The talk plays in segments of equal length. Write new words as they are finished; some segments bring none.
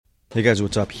Hey guys,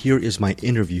 what's up? Here is my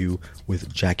interview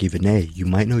with Jacqi Vene. You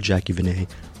might know Jacqi Vene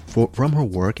from her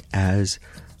work as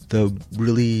the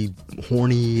really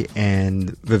horny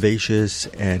and vivacious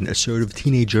and assertive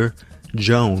teenager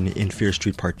Joan in Fear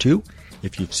Street Part 2.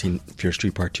 If you've seen Fear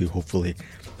Street Part 2, hopefully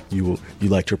you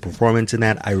liked her performance in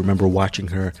that. I remember watching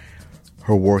her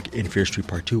work in Fear Street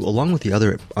Part 2 along with the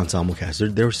other ensemble cast.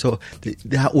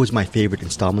 That was my favorite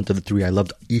installment of the three. I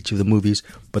loved each of the movies,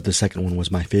 but the second one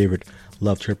was my favorite.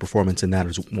 Loved her performance in that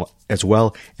as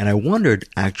well. And I wondered,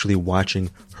 actually watching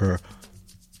her,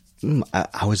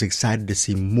 I was excited to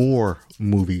see more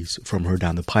movies from her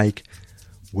down the pike.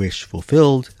 Wish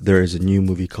fulfilled. There is a new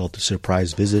movie called The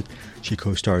Surprise Visit. She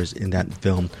co-stars in that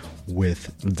film with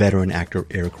veteran actor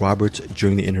Eric Roberts.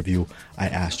 During the interview, I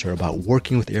asked her about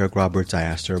working with Eric Roberts. I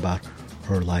asked her about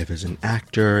her life as an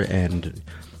actor and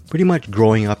pretty much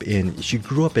she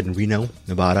grew up in Reno,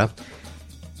 Nevada.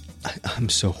 I'm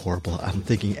so horrible. I'm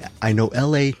thinking, I know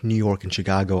LA, New York, and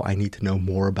Chicago I need to know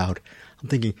more about. I'm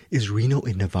thinking, is Reno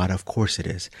in Nevada? Of course it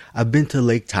is. I've been to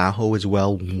Lake Tahoe as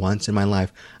well once in my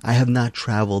life. I have not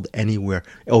traveled anywhere.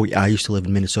 Oh, yeah, I used to live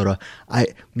in Minnesota. I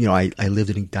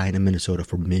lived in Edina, Minnesota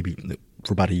for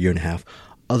about a year and a half.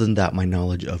 Other than that, my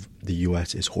knowledge of the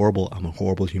U.S. is horrible. I'm a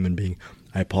horrible human being.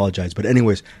 I apologize. But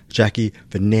anyways, Jacqi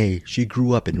Vene, she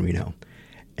grew up in Reno.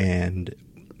 And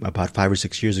about 5 or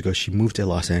 6 years ago, she moved to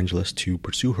Los Angeles to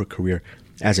pursue her career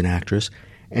as an actress.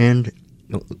 And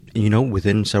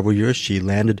within several years, she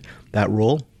landed that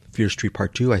role, Fear Street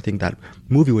Part 2. I think that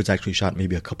movie was actually shot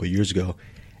maybe a couple of years ago.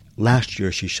 Last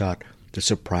year, she shot The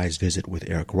Surprise Visit with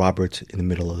Eric Roberts in the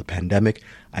middle of the pandemic.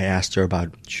 I asked her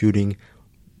about shooting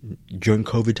during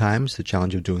COVID times, the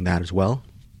challenge of doing that as well.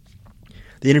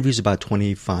 The interview is about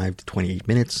 25 to 28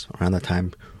 minutes, around that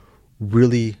time.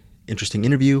 Really interesting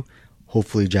interview.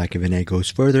 Hopefully, Jacqi Vene goes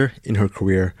further in her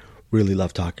career. Really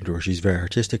love talking to her. She's very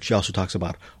artistic. She also talks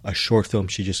about a short film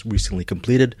she just recently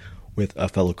completed with a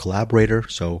fellow collaborator.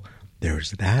 So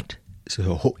there's that.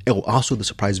 Also The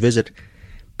Surprise Visit,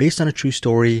 based on a true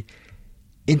story,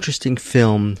 interesting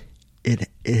film.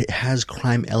 It has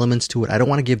crime elements to it. I don't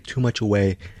want to give too much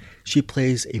away. She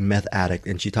plays a meth addict,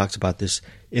 and she talks about this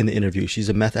in the interview. She's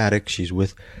a meth addict.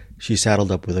 She's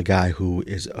saddled up with a guy who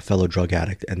is a fellow drug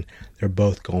addict, and they're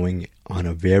both going on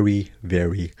a very,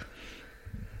 very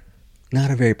not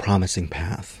a very promising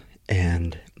path,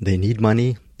 and they need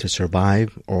money to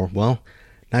survive, or, well,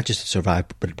 not just to survive,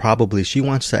 but probably she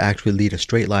wants to actually lead a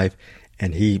straight life,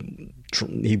 and he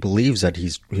believes that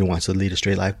he wants to lead a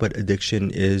straight life, but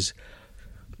addiction is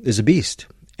a beast,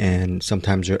 and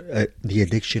sometimes the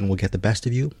addiction will get the best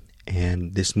of you.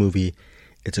 And this movie,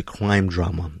 it's a crime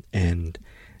drama, and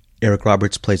Eric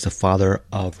Roberts plays the father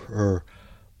of her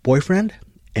boyfriend,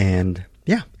 and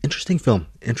yeah, interesting film,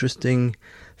 interesting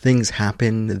things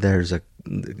happen. There's a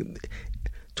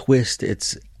twist.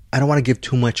 I don't want to give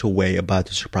too much away about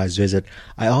The Surprise Visit.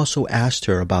 I also asked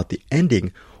her about the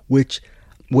ending, which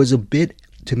was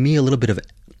to me, a little bit of,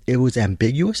 it was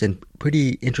ambiguous and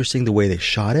pretty interesting the way they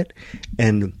shot it.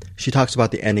 And she talks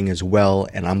about the ending as well,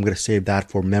 and I'm going to save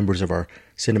that for members of our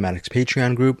Cinematics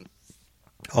Patreon group.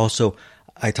 Also,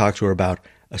 I talked to her about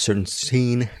a certain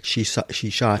scene she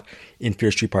shot in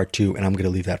Fear Street Part 2, and I'm going to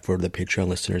leave that for the Patreon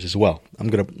listeners as well. I'm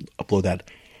going to upload that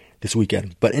this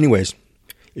weekend. But anyways,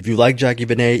 if you like Jacqi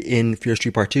Vene in Fear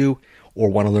Street Part 2 or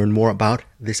want to learn more about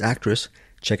this actress,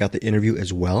 check out the interview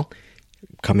as well,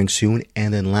 coming soon.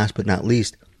 And then last but not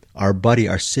least, our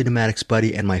Cinematics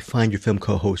buddy, and my Find Your Film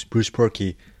co-host, Bruce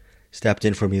Perkey, stepped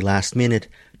in for me last minute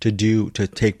to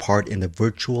take part in the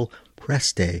virtual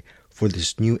press day for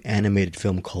this new animated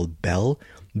film called Belle.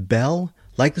 Belle,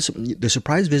 like the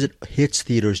Surprise Visit, hits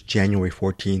theaters January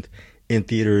 14th in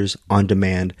theaters on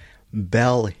demand.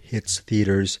 Belle hits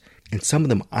theaters, and some of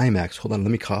them IMAX. Hold on,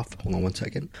 let me cough. Hold on one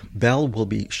second. Belle will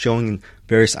be showing in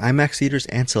various IMAX theaters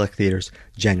and select theaters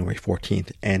January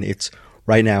 14th. And it's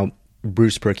right now,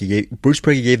 Bruce Perkey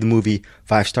gave the movie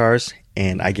 5 stars,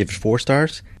 and I gave it 4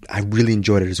 stars. I really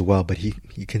enjoyed it as well, but he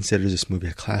considers this movie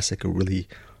a classic, a really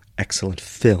excellent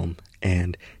film.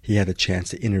 And he had a chance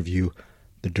to interview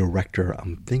the director.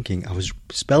 I was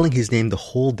spelling his name the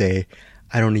whole day.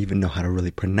 I don't even know how to really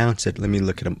pronounce it. Let me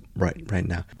look at him right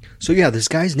now. So yeah, this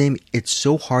guy's name, it's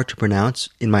so hard to pronounce,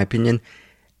 in my opinion.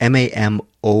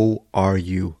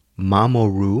 Mamoru,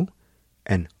 Mamoru,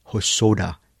 and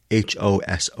Hosoda,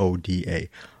 Hosoda.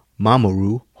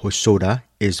 Mamoru Hosoda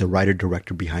is the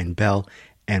writer-director behind Belle,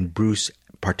 and Bruce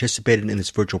participated in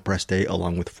this virtual press day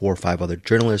along with 4 or 5 other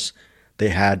journalists. They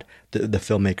had the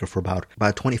filmmaker for about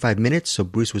 25 minutes, so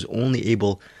Bruce was only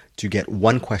able to get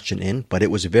one question in, but it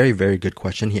was a very, very good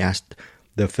question. He asked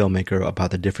the filmmaker,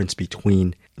 about the difference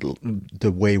between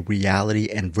the way reality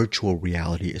and virtual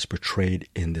reality is portrayed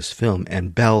in this film.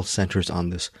 And Belle centers on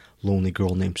this lonely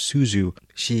girl named Suzu.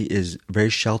 She is very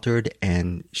sheltered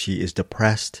and she is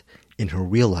depressed in her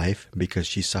real life because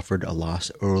she suffered a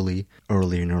loss early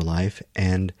in her life,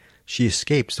 and she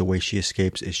escapes. The way she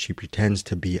escapes is she pretends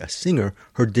to be a singer.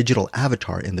 Her digital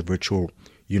avatar in the virtual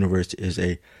universe is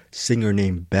a singer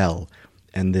named Belle,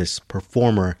 and this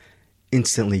performer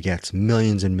instantly gets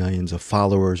millions and millions of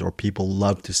followers, or people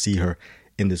love to see her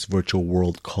in this virtual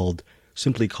world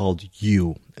simply called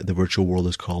You. The virtual world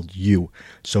is called You.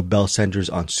 So Belle centers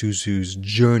on Suzu's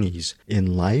journeys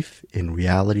in life, in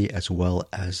reality, as well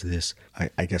as this,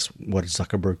 I guess, what is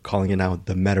Zuckerberg calling it now?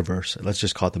 The metaverse. Let's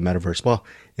just call it the metaverse. Well,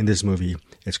 in this movie,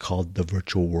 it's called the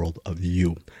virtual world of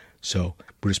You. So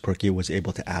Bruce Purkey was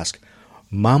able to ask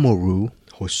Mamoru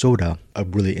Hosoda a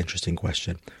really interesting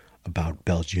question about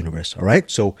Belle's universe. All right,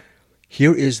 so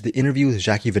here is the interview with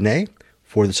Jacqi Vene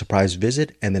for the surprise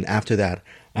visit, and then after that,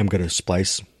 I'm going to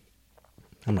splice.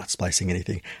 I'm not splicing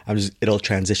anything. It'll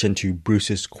transition to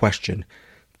Bruce's question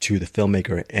to the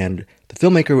filmmaker, and the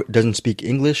filmmaker doesn't speak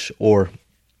English, or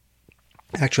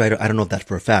actually, I don't know that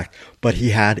for a fact, but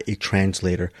he had a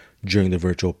translator during the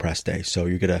virtual press day. So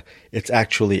it's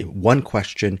actually one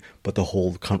question, but the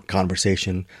whole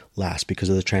conversation lasts, because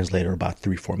of the translator, about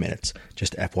 3-4 minutes.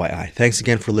 Just FYI. Thanks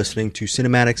again for listening to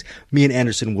Cinematics. Me and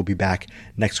Anderson will be back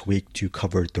next week to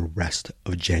cover the rest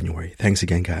of January. Thanks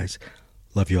again, guys.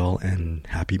 Love you all, and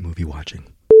happy movie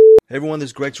watching. Hey everyone, this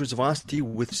is Greg Srzawowski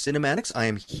with Cinematics. I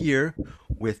am here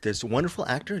with this wonderful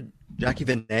actor, Jacqi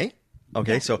Vene.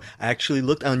 Okay, so I actually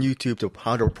looked on YouTube to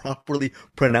how to properly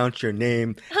pronounce your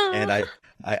name, and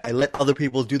I let other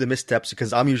people do the missteps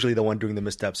because I'm usually the one doing the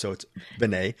missteps, so it's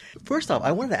Vene. First off,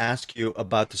 I wanted to ask you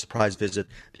about the surprise visit.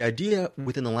 The idea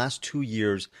within the last 2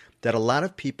 years that a lot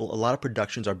of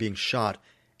productions are being shot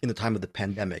in the time of the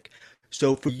pandemic.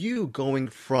 So for you, going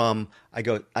from, I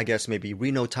guess maybe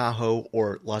Reno, Tahoe,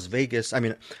 or Los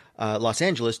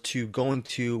Angeles, to going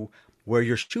to where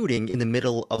you're shooting in the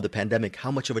middle of the pandemic,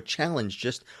 how much of a challenge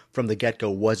just from the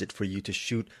get-go was it for you to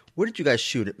shoot? Where did you guys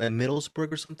shoot? At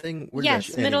Middlesburg or something?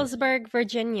 Yes, Middlesburg,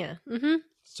 Virginia. Mm-hmm.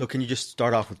 So can you just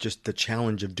start off with just the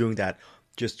challenge of doing that,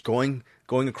 just going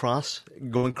across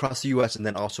the U.S. and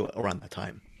then also around that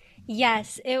time?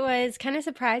 Yes, it was kind of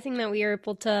surprising that we were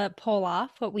able to pull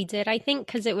off what we did, I think,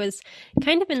 because it was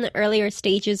kind of in the earlier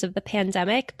stages of the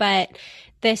pandemic, but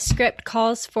the script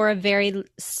calls for a very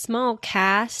small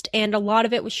cast, and a lot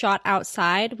of it was shot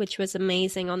outside, which was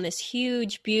amazing, on this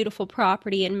huge, beautiful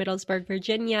property in Middlesburg,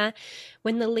 Virginia,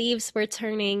 when the leaves were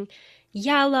turning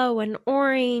yellow and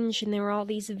orange, and there were all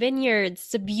these vineyards.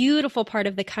 It's a beautiful part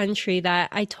of the country that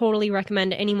I totally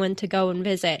recommend anyone to go and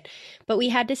visit. But we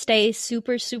had to stay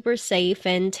super, super safe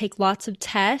and take lots of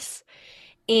tests.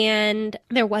 And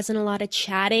there wasn't a lot of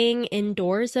chatting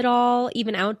indoors at all.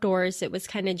 Even outdoors, it was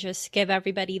kind of just give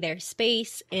everybody their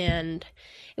space. And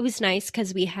it was nice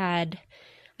because I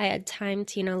had time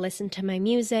to, listen to my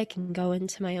music and go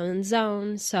into my own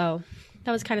zone. So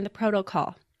that was kind of the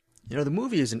protocol. The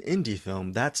movie is an indie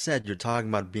film. That said, you're talking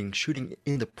about shooting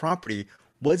in the property.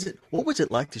 What was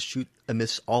it like to shoot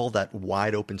amidst all that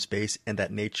wide open space and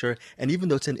that nature? And even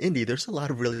though it's an indie, there's a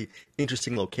lot of really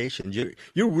interesting locations.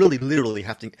 You're really literally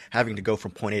having to go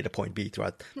from point A to point B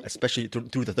throughout, especially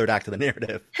through the third act of the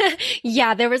narrative.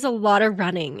 Yeah, there was a lot of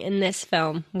running in this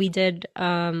film. We did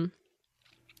a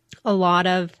lot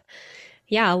of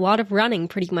running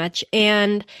pretty much.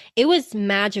 And it was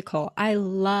magical. I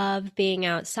love being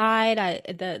outside.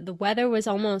 The weather was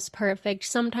almost perfect,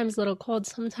 sometimes a little cold,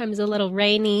 sometimes a little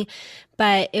rainy,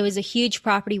 but it was a huge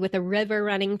property with a river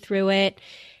running through it.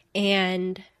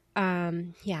 And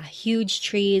huge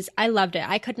trees. I loved it.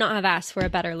 I could not have asked for a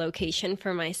better location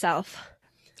for myself.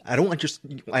 I don't want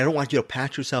you to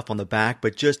pat yourself on the back,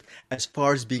 but just as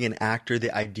far as being an actor,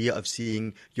 the idea of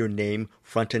seeing your name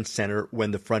front and center when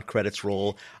the front credits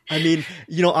roll. I mean,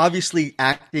 obviously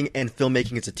acting and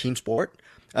filmmaking is a team sport,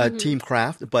 team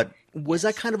craft, but was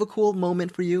that kind of a cool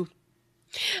moment for you?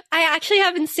 I actually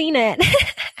haven't seen it.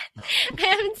 I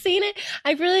haven't seen it.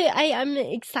 I'm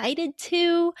excited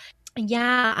to.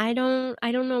 Yeah, I don't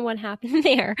know what happened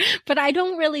there, but I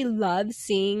don't really love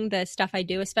seeing the stuff I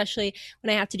do, especially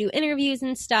when I have to do interviews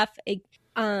and stuff.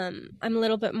 I'm a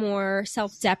little bit more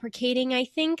self-deprecating, I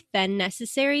think, than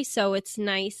necessary. So it's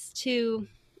nice to,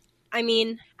 I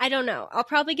don't know. I'll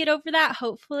probably get over that,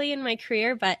 hopefully, in my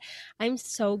career, but I'm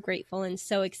so grateful and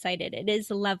so excited. It is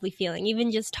a lovely feeling,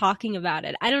 even just talking about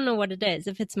it. I don't know what it is,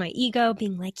 if it's my ego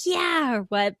being like, yeah, or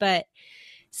what, but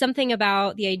something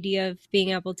about the idea of being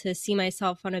able to see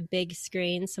myself on a big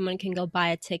screen, someone can go buy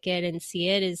a ticket and see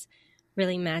it, is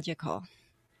really magical.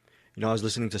 You know, I was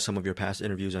listening to some of your past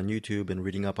interviews on YouTube and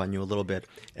reading up on you a little bit,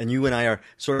 and you and I are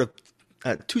sort of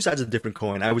two sides of a different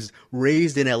coin. I was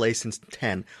raised in LA since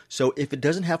 10, so if it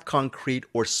doesn't have concrete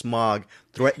or smog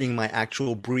threatening my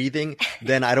actual breathing,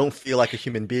 then I don't feel like a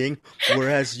human being.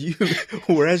 Whereas you,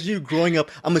 whereas you growing up,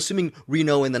 I'm assuming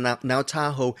Reno and the now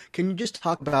Tahoe. Can you just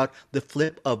talk about the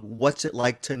flip of what's it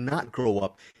like to not grow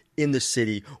up in the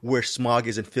city where smog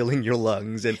isn't filling your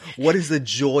lungs, and what is the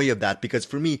joy of that? Because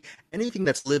for me, anything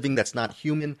that's living that's not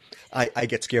human, I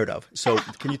get scared of. So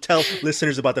can you tell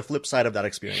listeners about the flip side of that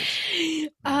experience?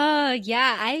 Oh,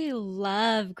 yeah. I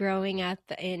love growing up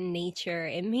in nature.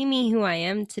 It made me who I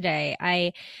am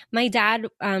today. My dad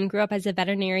grew up as a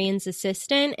veterinarian's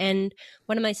assistant, and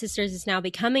one of my sisters is now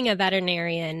becoming a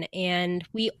veterinarian, and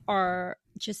we are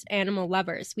just animal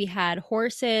lovers. We had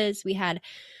horses, we had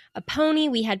a pony,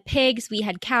 we had pigs, we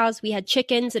had cows, we had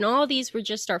chickens, and all these were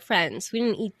just our friends. We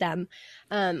didn't eat them.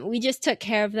 We just took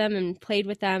care of them and played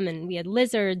with them, and we had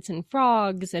lizards and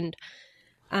frogs, and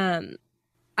um,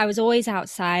 I was always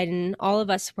outside, and all of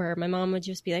us were. My mom would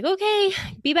just be like, okay,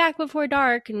 be back before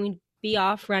dark, and we'd be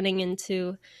off running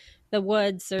into the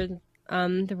woods or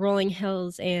the rolling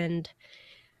hills, and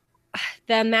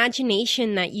the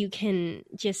imagination that you can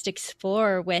just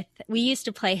explore with. We used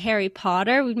to play Harry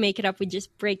Potter. We'd make it up. We'd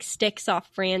just break sticks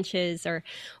off branches or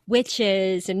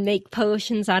witches and make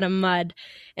potions out of mud.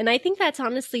 And I think that's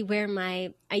honestly where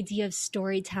my idea of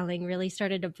storytelling really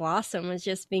started to blossom, was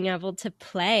just being able to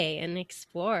play and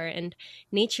explore. And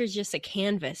nature's just a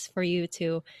canvas for you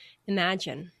to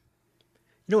imagine.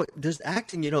 You know, there's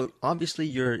acting, obviously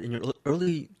you're in your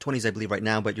early 20s, I believe, right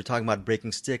now, but you're talking about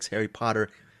breaking sticks, Harry Potter.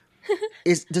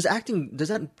 Does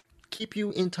that keep you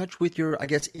in touch with your, I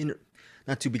guess,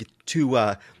 not to be too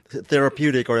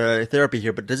therapeutic or therapy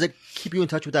here, but does it keep you in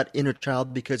touch with that inner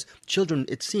child? Because children,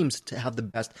 it seems, to have the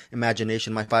best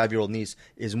imagination. My 5-year-old niece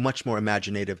is much more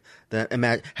imaginative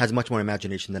has much more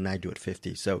imagination than I do at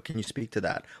 50. So can you speak to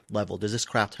that level? Does this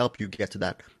craft help you get to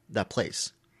that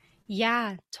place?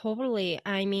 Yeah, totally.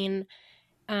 I mean,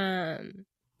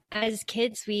 as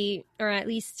kids, or at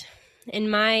least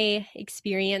in my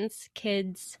experience,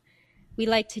 kids, we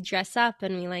like to dress up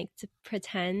and we like to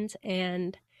pretend,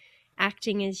 and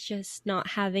acting is just not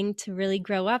having to really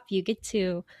grow up. You get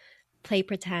to play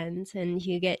pretend and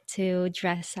you get to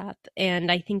dress up.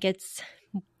 And I think it's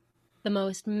the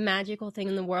most magical thing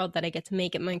in the world that I get to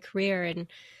make it my career and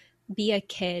be a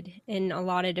kid in a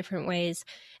lot of different ways.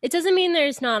 It doesn't mean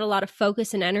there's not a lot of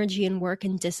focus and energy and work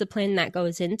and discipline that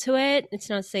goes into it. It's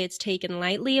not to say it's taken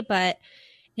lightly, but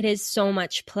it is so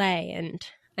much play, and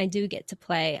I do get to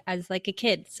play as like a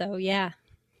kid. So yeah.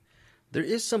 There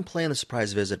is some play in the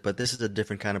surprise visit, but this is a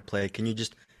different kind of play. Can you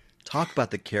just talk about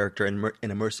the character and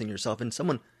immersing yourself in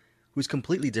someone who's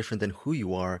completely different than who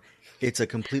you are? It's a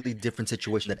completely different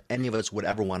situation that any of us would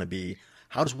ever want to be.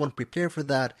 How does one prepare for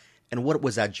that? And what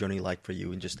was that journey like for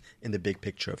you, and just in the big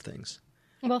picture of things?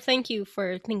 Well, thank you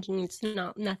for thinking it's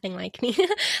nothing like me.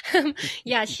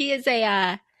 Yeah, she is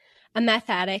a meth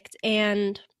addict,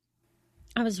 and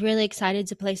I was really excited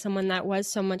to play someone that was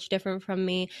so much different from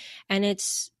me. And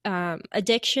it's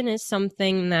addiction is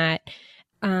something that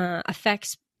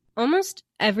affects almost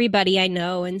everybody I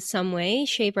know in some way,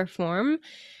 shape, or form.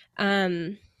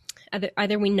 Um,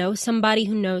 either we know somebody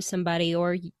who knows somebody,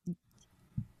 or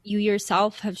you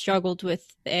yourself have struggled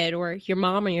with it, or your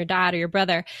mom or your dad or your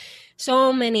brother.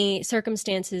 So many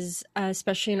circumstances,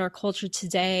 especially in our culture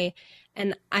today.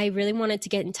 And I really wanted to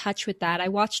get in touch with that. I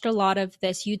watched a lot of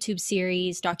this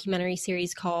YouTube documentary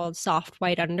series called Soft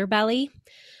White Underbelly,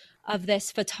 of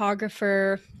this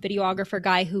photographer, videographer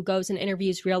guy who goes and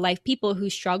interviews real life people who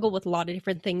struggle with a lot of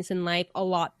different things in life, a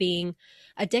lot being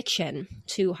addiction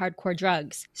to hardcore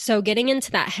drugs. So getting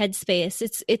into that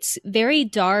headspace, it's very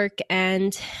dark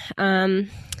and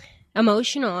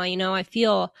emotional. I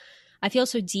feel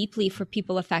so deeply for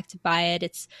people affected by it.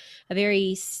 It's a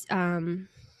very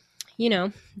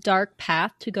dark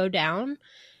path to go down,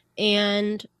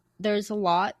 and there's a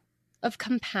lot of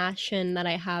compassion that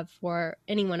I have for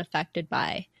anyone affected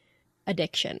by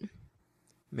addiction.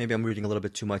 Maybe I'm reading a little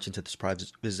bit too much into this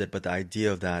private visit, but the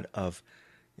idea of that, of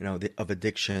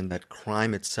addiction, that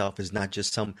crime itself is not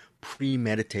just some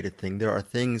premeditated thing. There are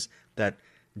things that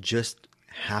just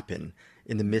happen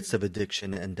in the midst of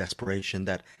addiction and desperation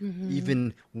that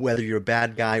even whether you're a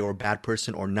bad guy or a bad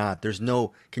person or not,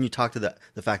 can you talk to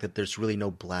the fact that there's really no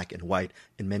black and white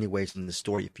in many ways in the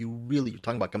story? You're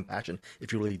talking about compassion,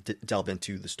 if you really delve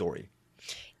into the story.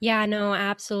 Yeah, no,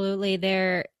 absolutely.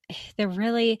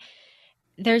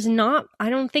 I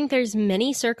don't think there's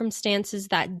many circumstances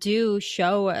that do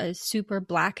show a super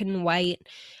black and white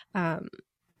um,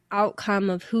 outcome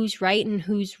of who's right and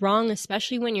who's wrong,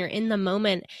 especially when you're in the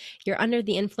moment, you're under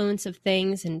the influence of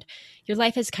things, and your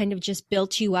life has kind of just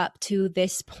built you up to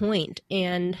this point.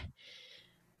 And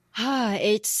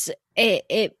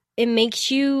it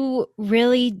makes you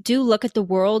really do look at the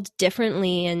world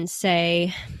differently and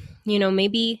say,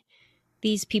 maybe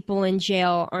these people in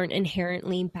jail aren't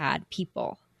inherently bad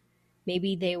people.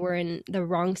 Maybe they were in the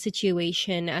wrong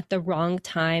situation at the wrong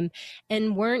time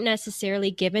and weren't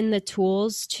necessarily given the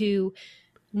tools to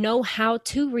know how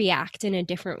to react in a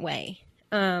different way.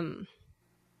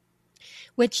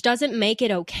 Which doesn't make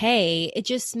it okay. It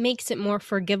just makes it more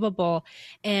forgivable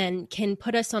and can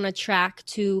put us on a track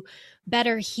to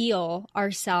better heal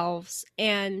ourselves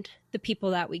and the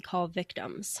people that we call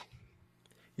victims.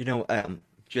 You know,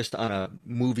 just on a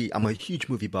movie, I'm a huge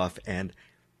movie buff, and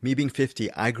me being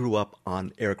 50, I grew up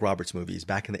on Eric Roberts movies.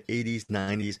 Back in the 80s,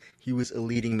 90s, he was a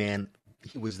leading man.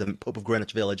 He was the Pope of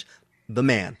Greenwich Village, the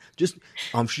man. Just,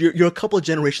 I'm sure you're a couple of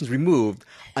generations removed,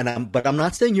 but I'm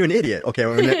not saying you're an idiot, okay,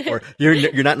 or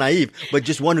you're not naive. But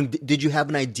just wondering, did you have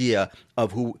an idea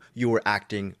of who you were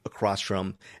acting across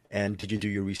from, and did you do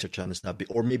your research on this stuff,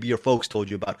 or maybe your folks told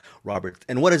you about Robert?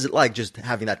 And what is it like just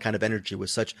having that kind of energy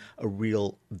with such a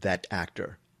real vet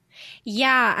actor?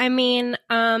 Yeah, I mean,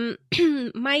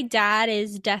 my dad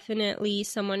is definitely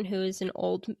someone who is an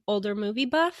older movie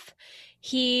buff.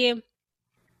 He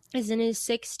is in his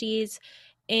 60s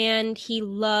and he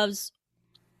loves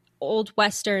old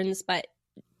westerns, but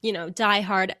Die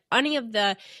Hard, any of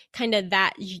the kind of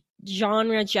that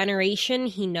genre generation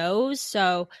he knows.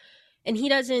 So, and he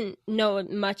doesn't know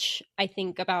much, I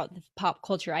think, about the pop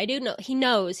culture. I do know he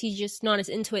knows, he's just not as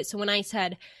into it. So when I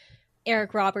said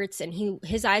Eric Roberts and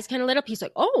his eyes kind of lit up, he's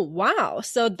like, oh wow.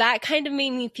 So that kind of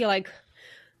made me feel like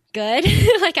good.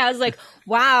 Like I was like,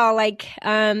 wow. Like,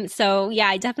 so yeah,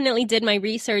 I definitely did my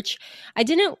research. I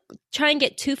didn't try and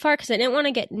get too far because I didn't want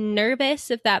to get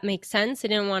nervous, if that makes sense. I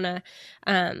didn't want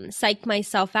to psych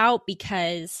myself out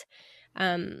because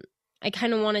I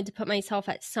kind of wanted to put myself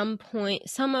at some point,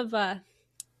 some of a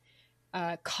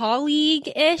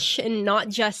colleague-ish and not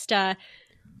just a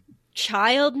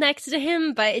child next to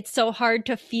him. But it's so hard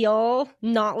to feel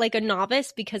not like a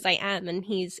novice because I am, and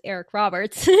he's Eric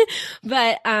Roberts.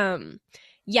 But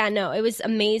yeah, no, it was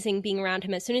amazing being around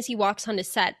him. As soon as he walks onto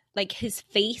set, like his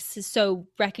face is so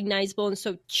recognizable and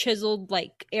so chiseled,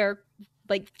 like Eric,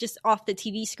 like just off the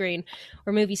TV screen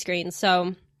or movie screen.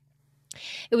 So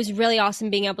it was really awesome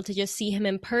being able to just see him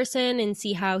in person and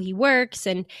see how he works.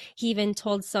 And he even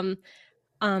told some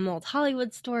old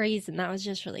Hollywood stories, and that was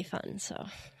just really fun. So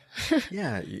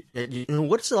Yeah,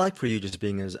 what's it like for you just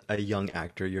being as a young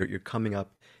actor? You're coming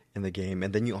up in the game,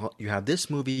 and then you have this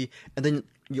movie, and then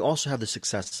you also have the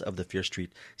success of the Fear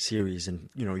Street series, and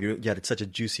you had such a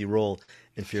juicy role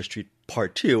in Fear Street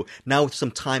Part Two. Now with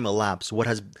some time elapsed, what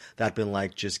has that been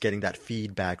like? Just getting that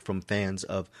feedback from fans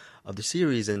of the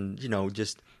series, and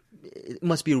just it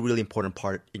must be a really important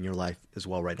part in your life as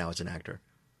well right now as an actor.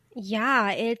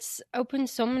 yeah, it's opened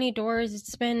so many doors.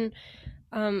 It's been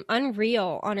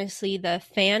unreal, honestly, the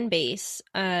fan base,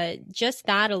 just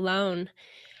that alone.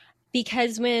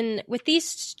 Because with these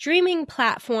streaming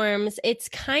platforms, it's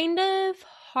kind of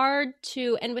hard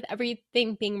to, and with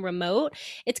everything being remote,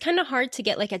 it's kind of hard to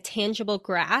get like a tangible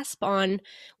grasp on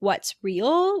what's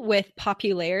real with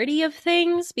popularity of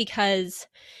things, because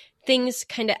things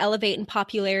kind of elevate in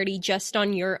popularity just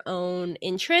on your own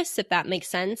interests, if that makes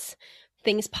sense.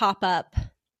 Things pop up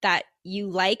that you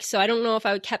like. So I don't know if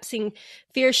I would kept seeing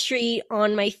Fear Street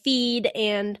on my feed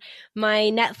and my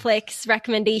Netflix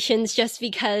recommendations just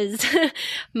because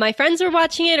my friends were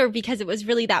watching it or because it was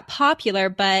really that popular.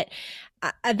 But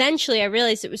eventually I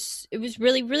realized it was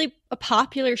really, really a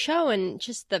popular show, and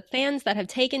just the fans that have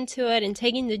taken to it and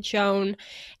taken to Joan,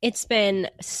 it's been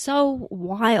so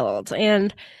wild,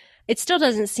 and it still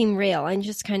doesn't seem real. I'm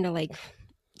just kind of like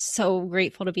so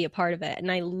grateful to be a part of it.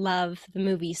 And I love the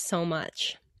movie so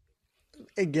much.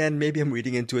 Again, maybe I'm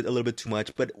reading into it a little bit too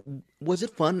much, but was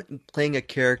it fun playing a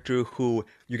character who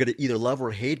you're gonna either love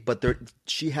or hate, but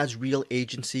she has real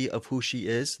agency of who she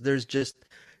is?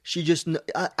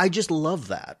 I just love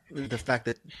that. The fact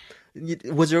that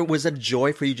was that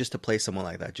joy for you just to play someone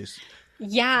like that? Just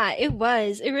Yeah, it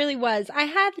was. It really was.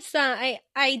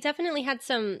 I definitely had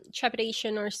some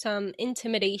trepidation or some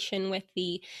intimidation with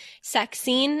the sex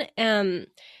scene.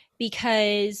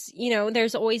 Because,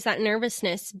 there's always that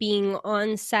nervousness being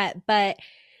on set, but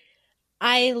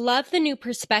I love the new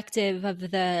perspective of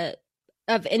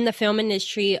in the film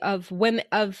industry of women,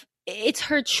 of it's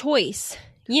her choice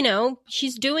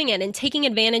she's doing it and taking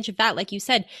advantage of that. Like you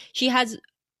said, she has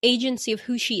agency of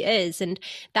who she is, and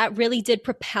that really did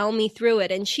propel me through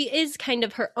it. And she is kind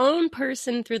of her own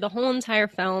person through the whole entire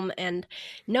film, and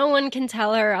no one can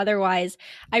tell her otherwise.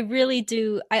 I really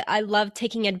do. I love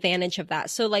taking advantage of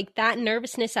that. So like that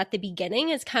nervousness at the beginning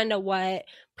is kind of what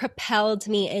propelled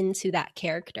me into that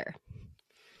character.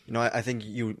 I think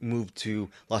you moved to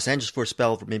Los Angeles for a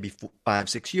spell for maybe 5,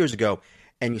 6 years ago,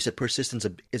 and you said persistence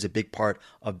is a big part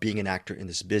of being an actor in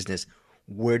this business.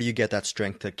 Where do you get that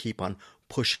strength to keep on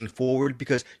pushing forward?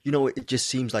 Because, it just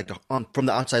seems like, from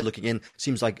the outside looking in,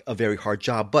 seems like a very hard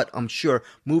job. But I'm sure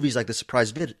movies like The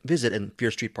Surprise Visit and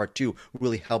Fear Street Part 2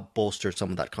 really help bolster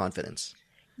some of that confidence.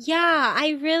 Yeah,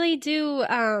 I really do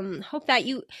hope that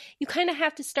you kind of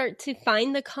have to start to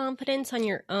find the confidence on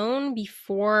your own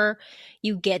before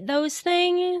you get those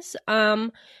things.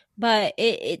 But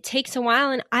it takes a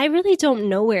while, and I really don't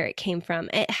know where it came from.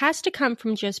 It has to come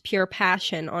from just pure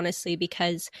passion, honestly,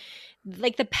 because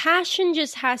like the passion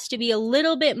just has to be a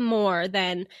little bit more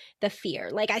than the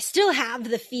fear. Like I still have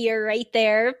the fear right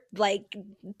there, like,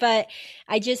 but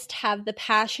I just have the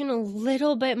passion a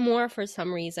little bit more for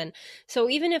some reason.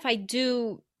 So even if I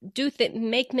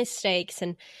make mistakes,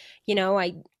 and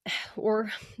I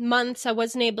or months I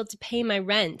wasn't able to pay my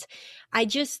rent, I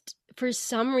just for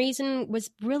some reason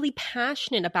was really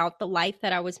passionate about the life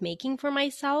that I was making for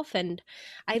myself, and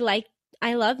I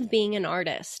love being an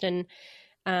artist. And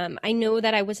I know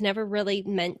that I was never really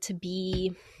meant to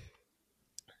be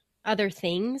other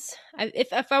things.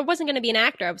 If I wasn't going to be an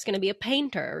actor, I was going to be a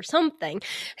painter or something.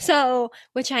 So,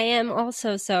 which I am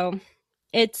also. So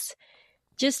it's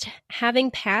just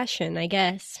having passion, I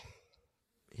guess.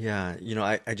 Yeah,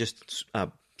 I just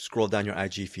scrolled down your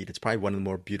IG feed. It's probably one of the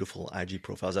more beautiful IG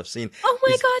profiles I've seen. Oh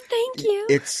my Is God,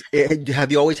 thank you.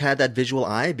 have you always had that visual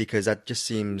eye? Because that just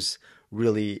seems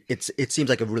really, it seems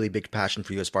like a really big passion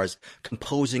for you as far as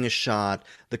composing a shot,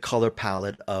 the color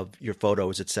palette of your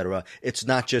photos, etc. It's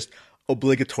not just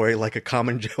obligatory like a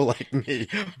common Joe like me,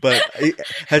 but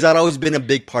has that always been a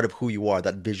big part of who you are,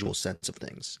 that visual sense of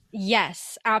things?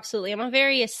 Yes, absolutely. I'm a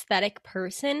very aesthetic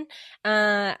person.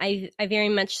 I very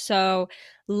much so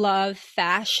love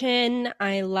fashion.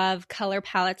 I love color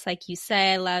palettes, like you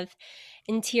say. I love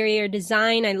interior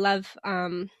design. I love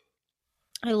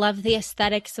the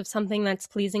aesthetics of something that's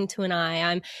pleasing to an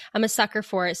eye. I'm a sucker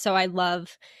for it. So I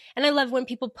love when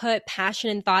people put passion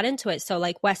and thought into it. So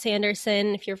like Wes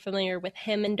Anderson, if you're familiar with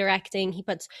him in directing, he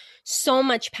puts so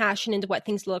much passion into what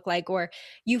things look like. Or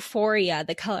Euphoria,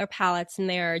 the color palettes in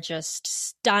there are just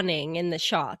stunning in the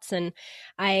shots. And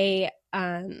I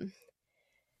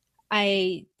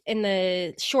in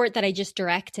the short that I just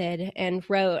directed and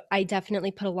wrote, I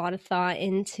definitely put a lot of thought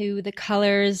into the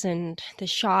colors and the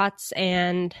shots.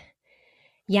 And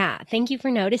yeah, thank you for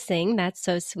noticing. That's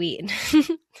so sweet.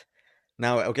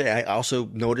 Now, okay, I also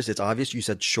noticed it's obvious you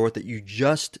said short that you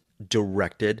just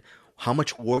directed. How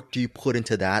much work do you put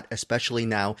into that? Especially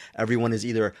now, everyone is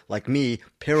either like me,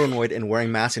 paranoid and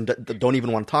wearing masks and don't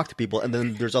even want to talk to people. And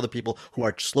then there's other people who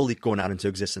are slowly going out into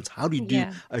existence. How do you do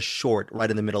Yeah. a short right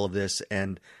in the middle of this?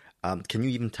 And can you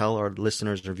even tell our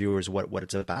listeners or viewers what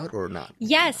it's about or not?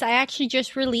 Yes, I actually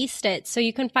just released it. So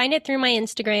you can find it through my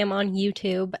Instagram on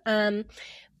YouTube.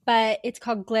 But it's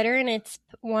called Glitter, and it's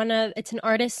an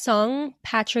artist song,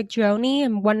 Patrick Droney, a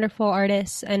wonderful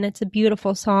artist, and it's a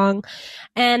beautiful song.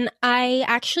 And I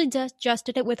actually just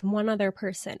did it with one other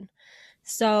person.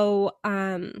 So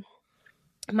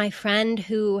my friend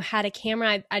who had a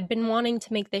camera, I'd been wanting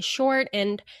to make this short,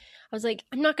 and I was like,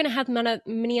 I'm not going to have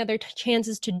many other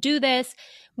chances to do this.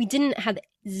 We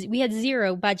had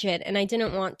zero budget, and I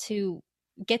didn't want to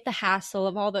get the hassle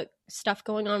of all the stuff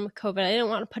going on with COVID. I didn't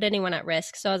want to put anyone at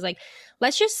risk. So I was like,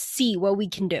 let's just see what we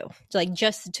can do. It's like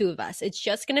just the two of us. It's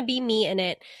just going to be me in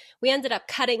it. We ended up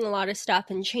cutting a lot of stuff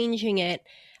and changing it.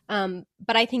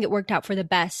 But I think it worked out for the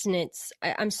best, and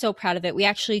I'm so proud of it. We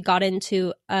actually got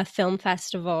into a film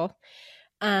festival,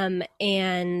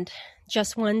 and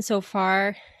just one so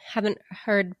far. Haven't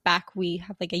heard back. We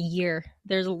have like a year.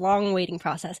 There's a long waiting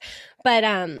process. But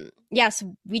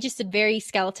so we just did very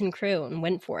skeleton crew and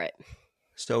went for it.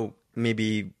 So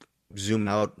maybe zoom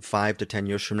out 5 to 10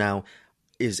 years from now.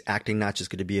 Is acting not just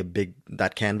going to be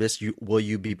that canvas? Will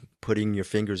you be putting your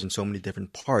fingers in so many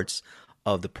different parts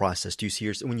of the process? Do you see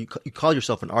yourself, when you call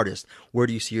yourself an artist, where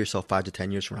do you see yourself 5 to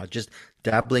 10 years from now? Just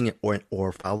dabbling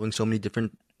or following so many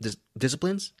different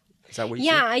disciplines? Is that what you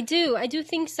see? Yeah, I do. I do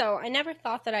think so. I never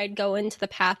thought that I'd go into the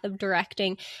path of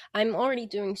directing. I'm already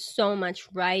doing so much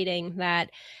writing that,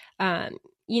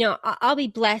 I'll be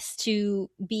blessed to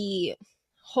be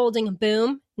holding a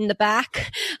boom in the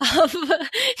back of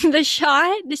the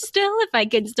shot. Still, if I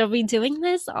could still be doing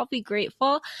this, I'll be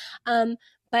grateful.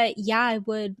 But yeah, I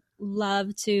would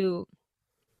love to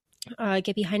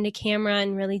get behind a camera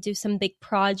and really do some big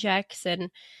projects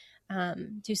and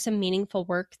do some meaningful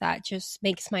work that just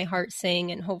makes my heart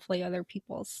sing and hopefully other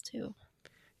people's too.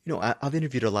 I've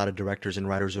interviewed a lot of directors and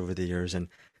writers over the years, and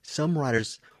some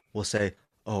writers will say,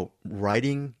 "Oh,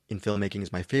 writing in filmmaking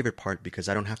is my favorite part because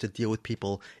I don't have to deal with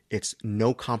people. It's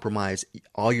no compromise.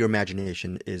 All your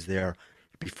imagination is there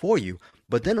before you."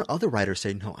 But then other writers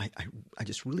say, "No, I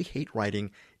just really hate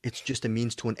writing. It's just a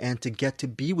means to an end to get to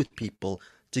be with people,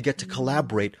 to get to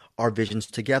collaborate our visions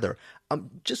together."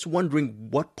 I'm just wondering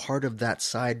what part of that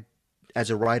side as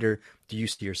a writer do you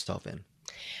see yourself in?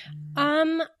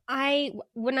 I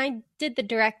when I did the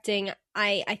directing,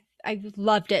 I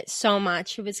loved it so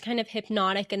much. It was kind of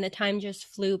hypnotic and the time just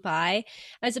flew by,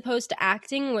 as opposed to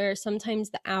acting where sometimes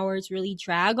the hours really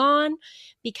drag on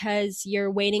because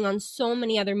you're waiting on so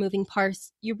many other moving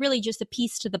parts. You're really just a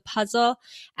piece to the puzzle,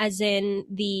 as in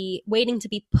the waiting to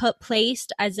be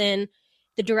placed, as in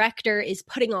the director is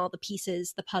putting all the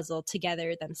pieces, the puzzle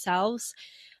together themselves.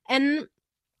 And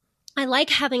I like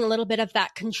having a little bit of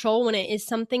that control when it is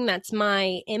something that's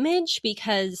my image,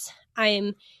 because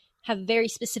I have very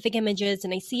specific images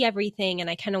and I see everything and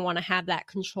I kind of want to have that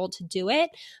control to do it.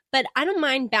 But I don't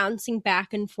mind bouncing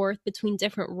back and forth between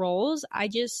different roles.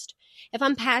 If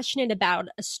I'm passionate about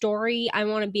a story, I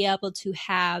want to be able to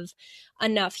have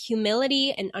enough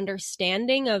humility and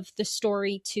understanding of the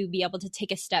story to be able to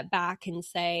take a step back and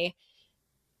say,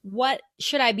 what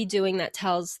should I be doing that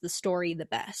tells the story the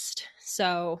best?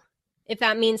 So if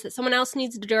that means that someone else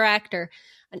needs to direct or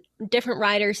different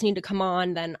writers need to come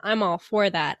on, then I'm all for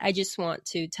that. I just want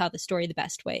to tell the story the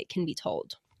best way it can be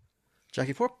told.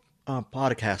 Jacqi, for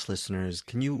podcast listeners,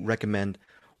 can you recommend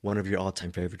one of your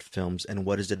all-time favorite films, and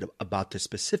what is it about this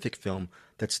specific film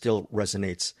that still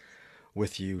resonates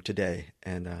with you today?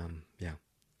 And yeah,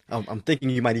 I'm thinking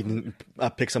you might even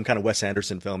pick some kind of Wes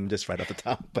Anderson film just right off the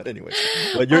top. But anyways,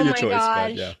 but your choice.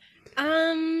 Gosh. But yeah.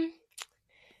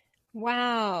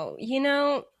 Wow.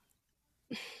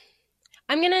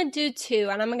 I'm going to do two,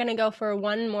 and I'm going to go for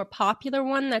one more popular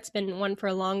one that's been one for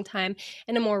a long time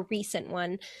and a more recent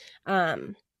one.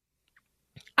 I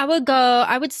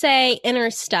would say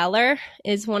Interstellar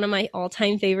is one of my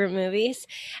all-time favorite movies.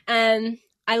 I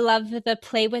love the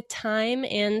play with time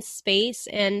and space,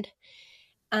 and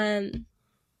I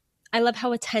love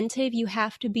how attentive you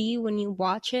have to be when you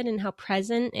watch it and how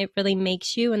present it really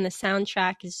makes you, and the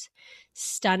soundtrack is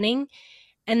stunning.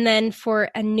 And then for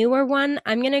a newer one,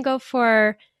 I'm going to go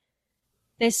for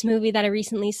this movie that I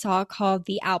recently saw called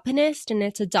The Alpinist, and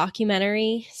it's a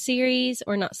documentary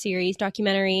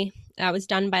documentary that was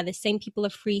done by the same people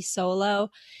of Free Solo.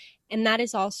 And that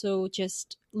is also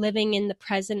just living in the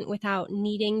present without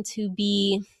needing to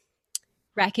be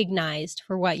recognized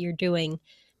for what you're doing,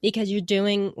 because you're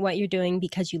doing what you're doing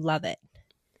because you love it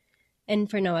and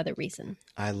for no other reason.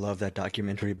 I love that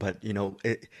documentary, but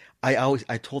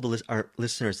I told our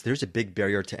listeners there's a big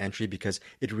barrier to entry because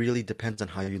it really depends on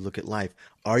how you look at life.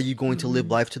 Are you going to live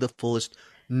life to the fullest,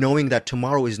 knowing that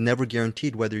tomorrow is never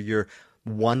guaranteed, whether you're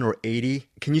 1 or 80?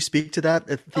 Can you speak to that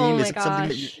theme? Oh my Is it gosh. something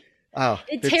that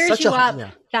it tears you up.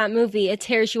 Yeah. That movie, it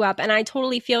tears you up, and I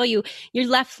totally feel you. You're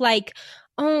left like,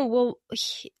 oh well,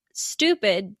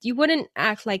 stupid. You wouldn't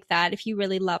act like that if you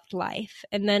really loved life.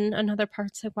 And then another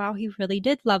part's like, wow, he really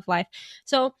did love life.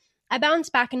 So I bounce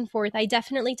back and forth. I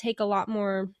definitely take a lot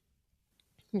more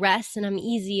rest, and I'm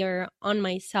easier on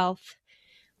myself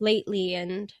lately.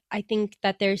 And I think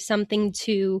that there's something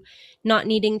to not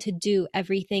needing to do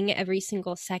everything every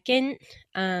single second,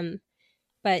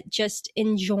 but just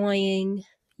enjoying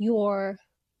your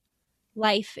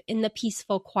life in the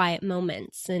peaceful, quiet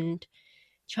moments and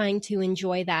trying to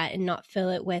enjoy that and not fill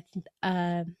it with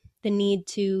the need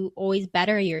to always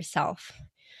better yourself.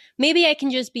 Maybe I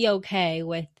can just be okay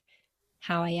with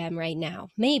how I am right now.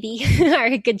 Maybe. Or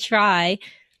I could try.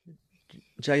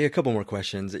 Jacqi, a couple more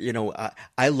questions.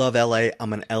 I love LA.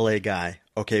 I'm an LA guy.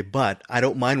 Okay, but I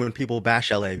don't mind when people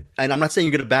bash LA. And I'm not saying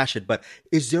you're going to bash it, but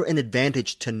is there an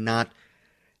advantage to not...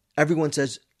 Everyone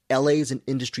says LA is an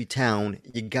industry town.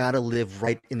 You got to live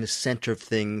right in the center of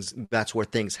things. That's where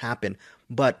things happen.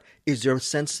 But is there a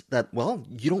sense that, well,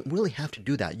 you don't really have to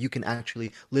do that. You can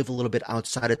actually live a little bit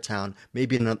outside of town,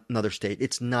 maybe in another state.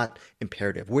 It's not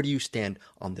imperative. Where do you stand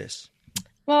on this?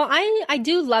 Well, I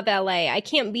do love LA. I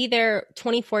can't be there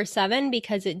 24/7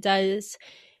 because it does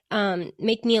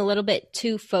make me a little bit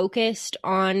too focused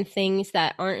on things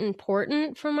that aren't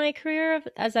important for my career,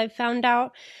 as I've found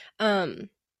out.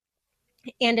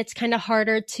 and it's kind of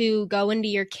harder to go into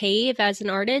your cave as an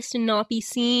artist and not be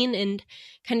seen and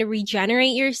kind of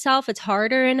regenerate yourself. It's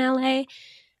harder in LA.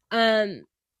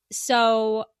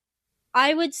 So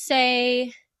I would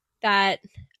say that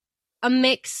a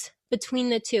mix between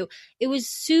the two. It was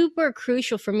super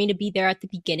crucial for me to be there at the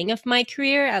beginning of my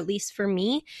career, at least for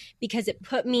me, because it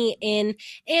put me in.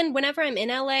 And whenever I'm in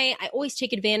LA, I always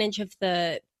take advantage of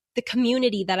the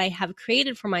community that I have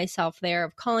created for myself there,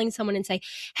 of calling someone and say,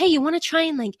 hey, you want to try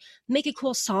and like make a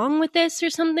cool song with this or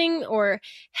something? Or,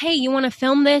 hey, you want to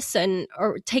film this and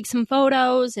or take some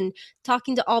photos, and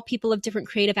talking to all people of different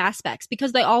creative aspects,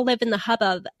 because they all live in the hub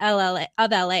of LA,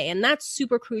 and that's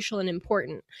super crucial and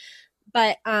important.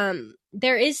 But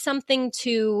there is something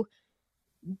to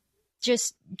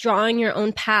just drawing your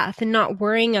own path and not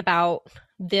worrying about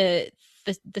the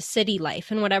city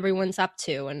life and what everyone's up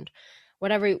to and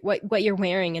what you're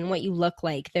wearing and what you look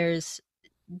like.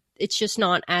 It's just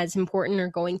not as important. Or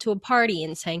going to a party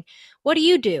and saying, what do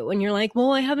you do? And you're like,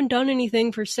 well, I haven't done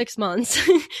anything for 6 months,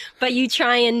 but you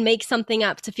try and make something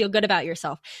up to feel good about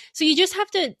yourself. So you just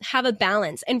have to have a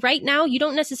balance. And right now you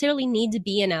don't necessarily need to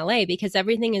be in LA because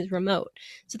everything is remote.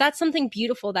 So that's something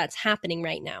beautiful that's happening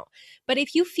right now. But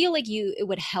if you feel like it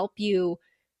would help you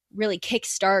really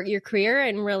kickstart your career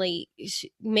and really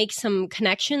make some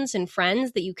connections and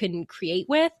friends that you can create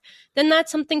with, then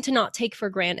that's something to not take for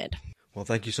granted. Well,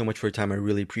 thank you so much for your time. I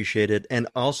really appreciate it. And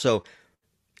also,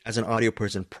 as an audio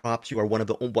person, props, you are one of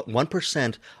the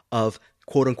 1% of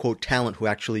quote unquote talent who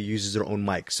actually uses their own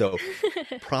mic. So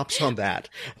props on that.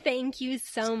 Thank you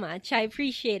so much. I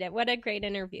appreciate it. What a great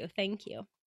interview. Thank you.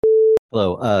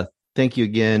 Hello. Thank you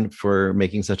again for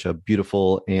making such a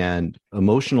beautiful and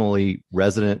emotionally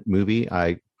resonant movie.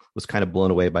 I was kind of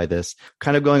blown away by this.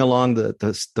 Kind of going along the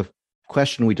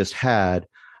question we just had,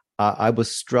 I was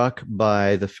struck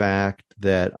by the fact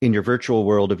that in your virtual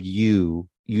world of you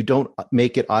don't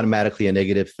make it automatically a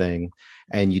negative thing,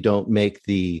 and you don't make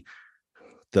the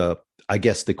I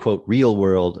guess the quote real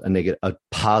world a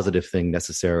positive thing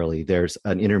necessarily. There's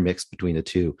an intermix between the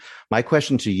two. My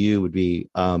question to you would be,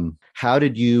 how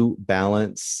did you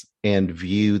balance and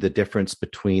view the difference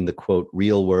between the quote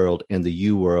real world and the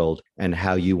you world, and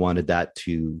how you wanted that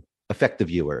to affect the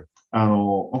viewer?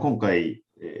 今回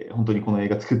本当にこの映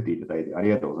画作っていただいてあり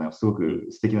がとうございます。すごく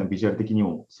素敵なビジュアル的に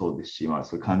もそうですし、そう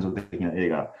いう感情的な映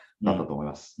画だったと思い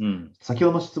ます。先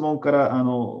ほどの質問から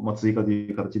追加と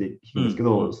いう形で聞くんですけ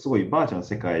ど、すごいバーチャルの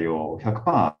世界を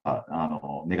 100%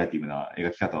 ネガティブな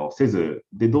描き方をせず、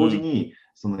で同時に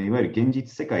そのいわゆる現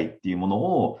実世界っていうもの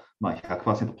を、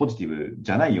100% ポジティブ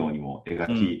じゃないようにも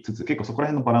描きつつ、結構そこら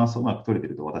辺のバランスをうまく取れて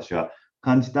ると私は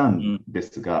感じたんで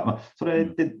すが、それっ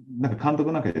てなんか監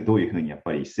督の中でどういうふうにやっ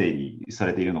ぱり整理さ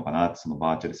れているのかな、その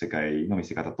バーチャル世界の見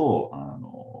せ方と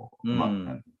いわ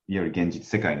ゆる現実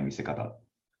世界の見せ方。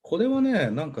これはね、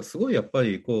なんかすごいやっぱ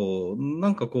りこうな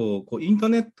んかこうインター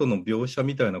ネットの描写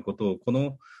みたいなことを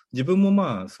自分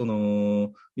もそ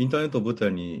のインターネットを舞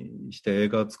台にして映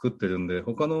画を作ってるんで、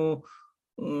他の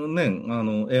映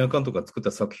画監督が作っ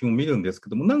た作品を見るんですけ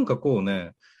ども、なんかこう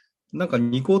ね、なんか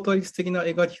二項対立的な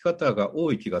描き方が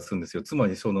多い気がするんですよ。つま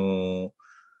りその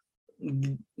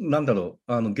なんだろ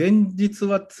う、現実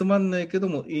はつまんないけど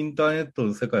もインターネット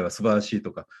の世界は素晴らしい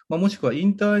とか、もしくはイ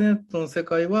ンターネットの世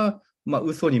界は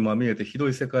嘘にまみれてひど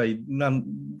い世界なん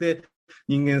で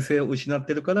人間性を失っ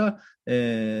てるから、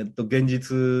現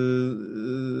実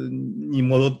に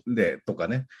戻れとか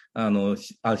ね、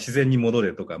自然に戻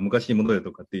れとか昔に戻れ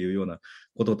とかっていうような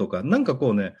こととか、なんか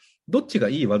こうね、どっちが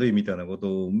いい悪いみたいなこ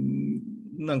とを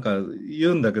なんか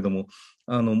言うんだけども、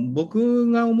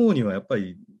僕が思うにはやっぱ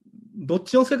りどっ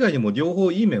ちの世界にも両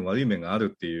方いい面悪い面があ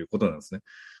るっていうことなんですね。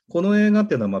この映画っ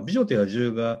ていうのは、美女と野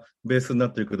獣がベースにな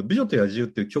ってるけど、美女と野獣っ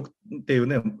ていう曲っていう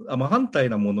ね、反対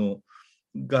なもの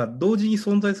が同時に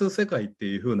存在する世界って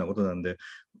いう風なことなんで、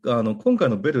今回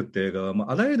のベルって映画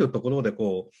は、あらゆるところで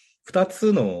こう二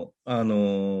つのな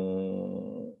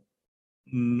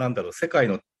んだろう、世界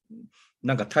の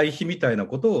なんか対比みたいな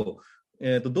ことを、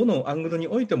どのアングルに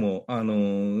おいても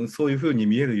そういう風に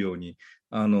見えるように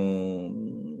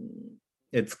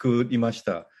作りまし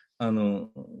た。そ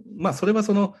れは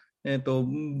そのバ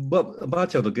ー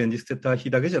チャルと現実的対比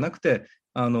だけじゃなくて、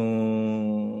さ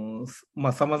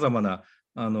まざまな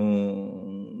な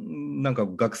んか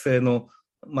学生の、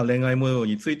恋愛模様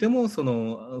についてもそう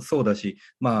だし、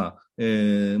親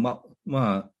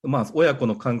子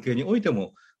の関係において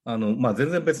も全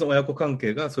然別の親子関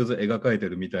係がそれぞれ描かれて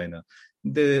るみたいな。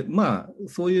で、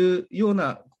そういうよう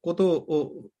なこ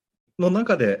との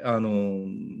中でこ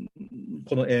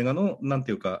の映画のなん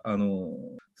ていうかなん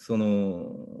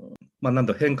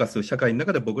だ変化する社会の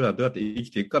中で僕らはどうやって生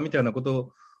きていくかみたいなこ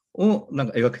とをなん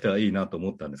か描けたらいいなと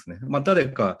思ったんですね。誰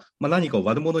か、何かを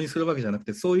悪者にするわけじゃなく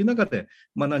て、そういう中で、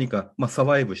何か、サ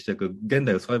バイブしていく、現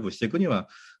代をサバイブしていくには、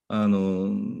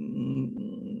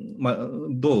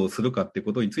どうするかっていう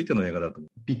ことについての映画だと思う。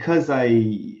Because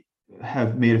I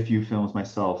have made a few films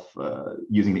myself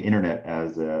using the internet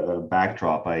as a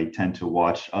backdrop, I tend to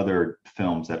watch other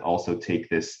films that also take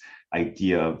this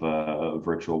idea of a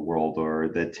virtual world or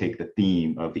that take the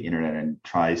theme of the internet and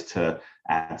tries to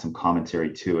add some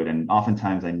commentary to it. And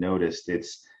oftentimes I noticed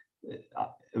it's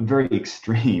very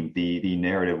extreme, the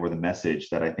narrative or the message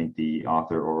that I think the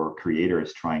author or creator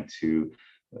is trying to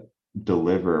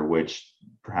deliver, which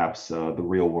perhaps the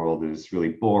real world is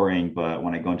really boring, but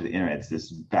when I go into the internet, it's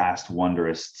this vast,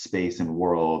 wondrous space and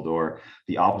world. Or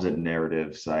the opposite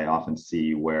narratives I often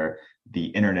see where the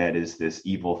internet is this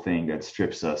evil thing that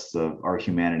strips us of our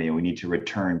humanity and we need to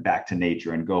return back to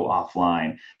nature and go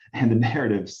offline. And the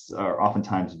narratives are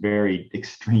oftentimes very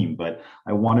extreme, but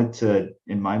I wanted to,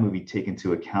 in my movie, take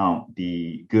into account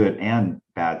the good and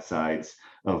bad sides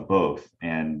of both.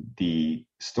 And the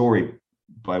story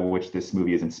by which this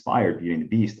movie is inspired, Beauty and the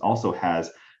Beast, also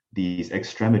has these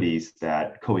extremities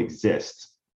that coexist.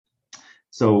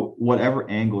 So whatever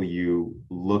angle you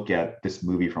look at this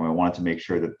movie from, I wanted to make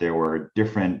sure that there were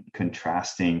different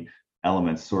contrasting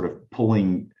elements sort of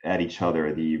pulling at each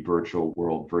other, the virtual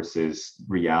world versus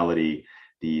reality,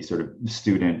 the sort of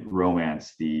student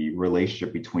romance, the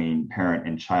relationship between parent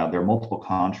and child. There are multiple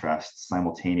contrasts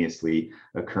simultaneously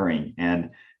occurring.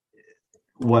 And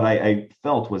what I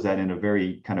felt was that in a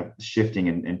very kind of shifting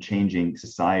and changing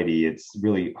society, it's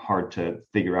really hard to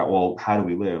figure out, well, how do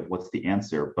we live? What's the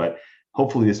answer? But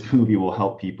hopefully this movie will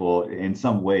help people in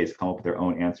some ways come up with their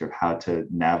own answer of how to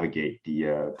navigate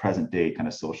the present day kind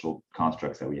of social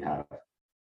constructs that we have.